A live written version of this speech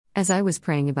As I was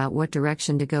praying about what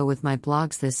direction to go with my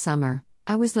blogs this summer,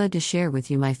 I was led to share with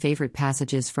you my favorite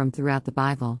passages from throughout the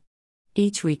Bible.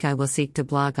 Each week I will seek to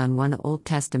blog on one Old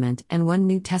Testament and one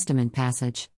New Testament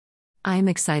passage. I am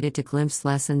excited to glimpse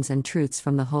lessons and truths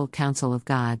from the whole counsel of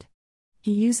God.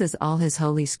 He uses all His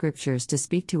holy scriptures to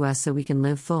speak to us so we can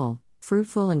live full,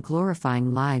 fruitful and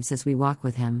glorifying lives as we walk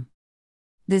with Him.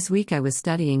 This week I was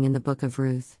studying in the book of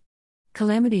Ruth.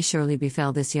 Calamity surely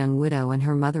befell this young widow and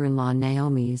her mother-in-law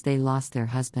Naomi as they lost their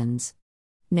husbands.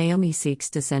 Naomi seeks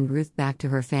to send Ruth back to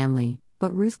her family,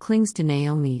 but Ruth clings to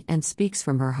Naomi and speaks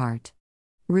from her heart.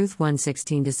 Ruth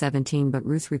 1:16-17 But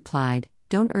Ruth replied,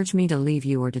 "Don't urge me to leave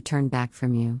you or to turn back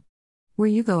from you. Where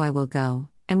you go I will go,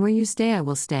 and where you stay I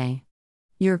will stay.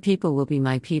 Your people will be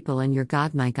my people and your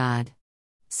God my God.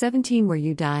 17 Where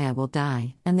you die I will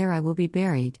die, and there I will be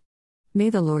buried. May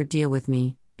the Lord deal with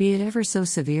me, be it ever so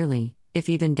severely, if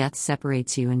even death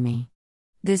separates you and me."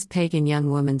 This pagan young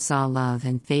woman saw love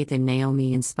and faith in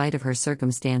Naomi in spite of her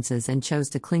circumstances and chose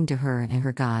to cling to her and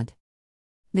her God.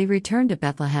 They returned to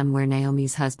Bethlehem where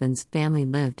Naomi's husband's family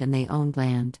lived and they owned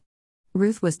land.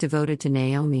 Ruth was devoted to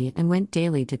Naomi and went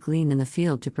daily to glean in the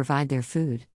field to provide their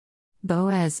food.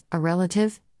 Boaz, a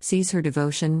relative, sees her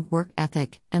devotion, work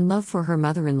ethic, and love for her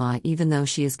mother-in-law even though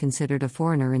she is considered a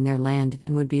foreigner in their land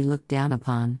and would be looked down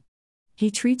upon. He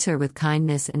treats her with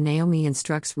kindness and Naomi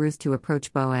instructs Ruth to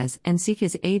approach Boaz and seek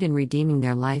his aid in redeeming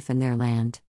their life and their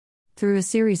land. Through a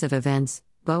series of events,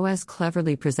 Boaz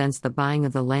cleverly presents the buying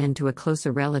of the land to a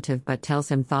closer relative but tells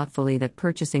him thoughtfully that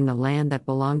purchasing the land that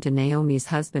belonged to Naomi's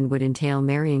husband would entail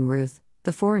marrying Ruth,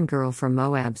 the foreign girl from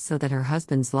Moab, so that her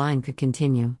husband's line could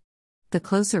continue. The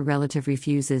closer relative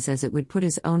refuses as it would put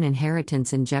his own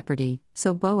inheritance in jeopardy,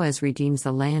 so Boaz redeems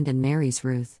the land and marries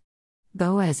Ruth.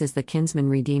 Boaz is the kinsman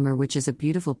redeemer, which is a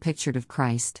beautiful picture of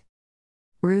Christ.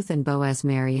 Ruth and Boaz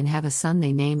marry and have a son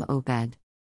they name Obed.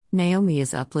 Naomi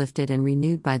is uplifted and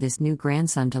renewed by this new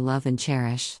grandson to love and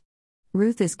cherish.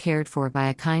 Ruth is cared for by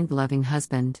a kind, loving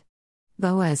husband.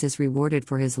 Boaz is rewarded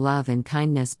for his love and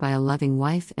kindness by a loving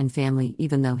wife and family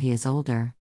even though he is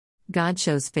older. God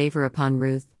shows favor upon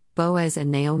Ruth, Boaz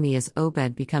and Naomi as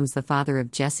Obed becomes the father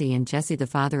of Jesse and Jesse the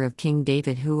father of King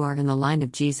David, who are in the line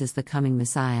of Jesus the coming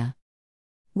Messiah.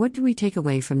 What do we take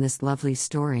away from this lovely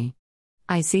story?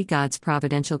 I see God's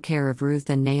providential care of Ruth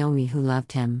and Naomi who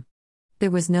loved Him.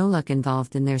 There was no luck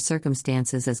involved in their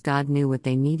circumstances as God knew what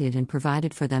they needed and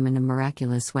provided for them in a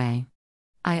miraculous way.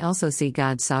 I also see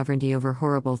God's sovereignty over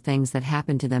horrible things that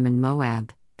happened to them in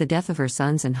Moab, the death of her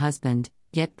sons and husband,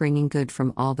 yet bringing good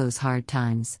from all those hard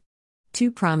times. Two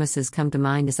promises come to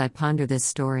mind as I ponder this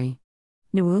story.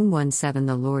 Nahum 1:7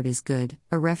 The Lord is good,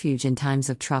 a refuge in times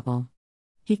of trouble.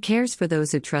 He cares for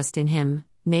those who trust in Him.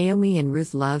 Naomi and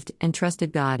Ruth loved and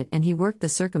trusted God, and He worked the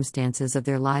circumstances of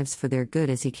their lives for their good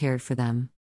as He cared for them.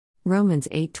 Romans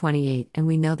 8:28 And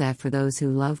we know that for those who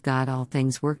love God all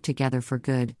things work together for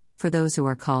good, for those who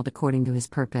are called according to His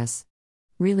purpose.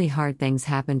 Really hard things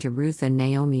happened to Ruth and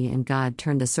Naomi, and God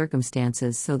turned the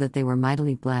circumstances so that they were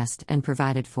mightily blessed and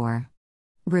provided for.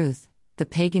 Ruth, the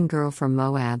pagan girl from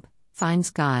Moab,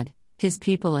 finds God, His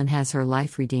people, and has her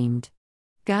life redeemed.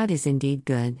 God is indeed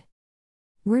good.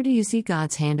 Where do you see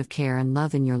God's hand of care and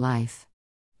love in your life?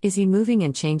 Is He moving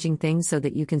and changing things so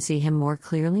that you can see Him more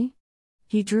clearly?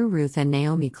 He drew Ruth and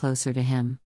Naomi closer to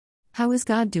Him. How is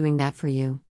God doing that for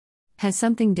you? Has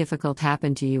something difficult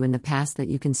happened to you in the past that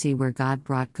you can see where God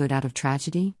brought good out of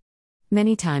tragedy?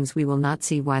 Many times we will not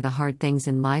see why the hard things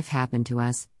in life happen to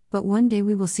us, but one day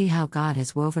we will see how God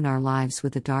has woven our lives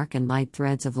with the dark and light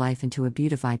threads of life into a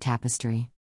beautified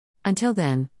tapestry. Until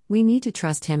then, we need to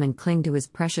trust Him and cling to His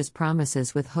precious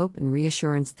promises with hope and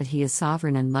reassurance that He is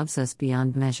sovereign and loves us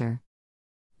beyond measure.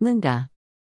 Linda.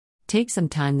 Take some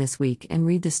time this week and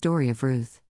read the story of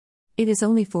Ruth. It is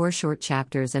only 4 short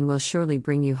chapters and will surely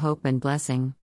bring you hope and blessing.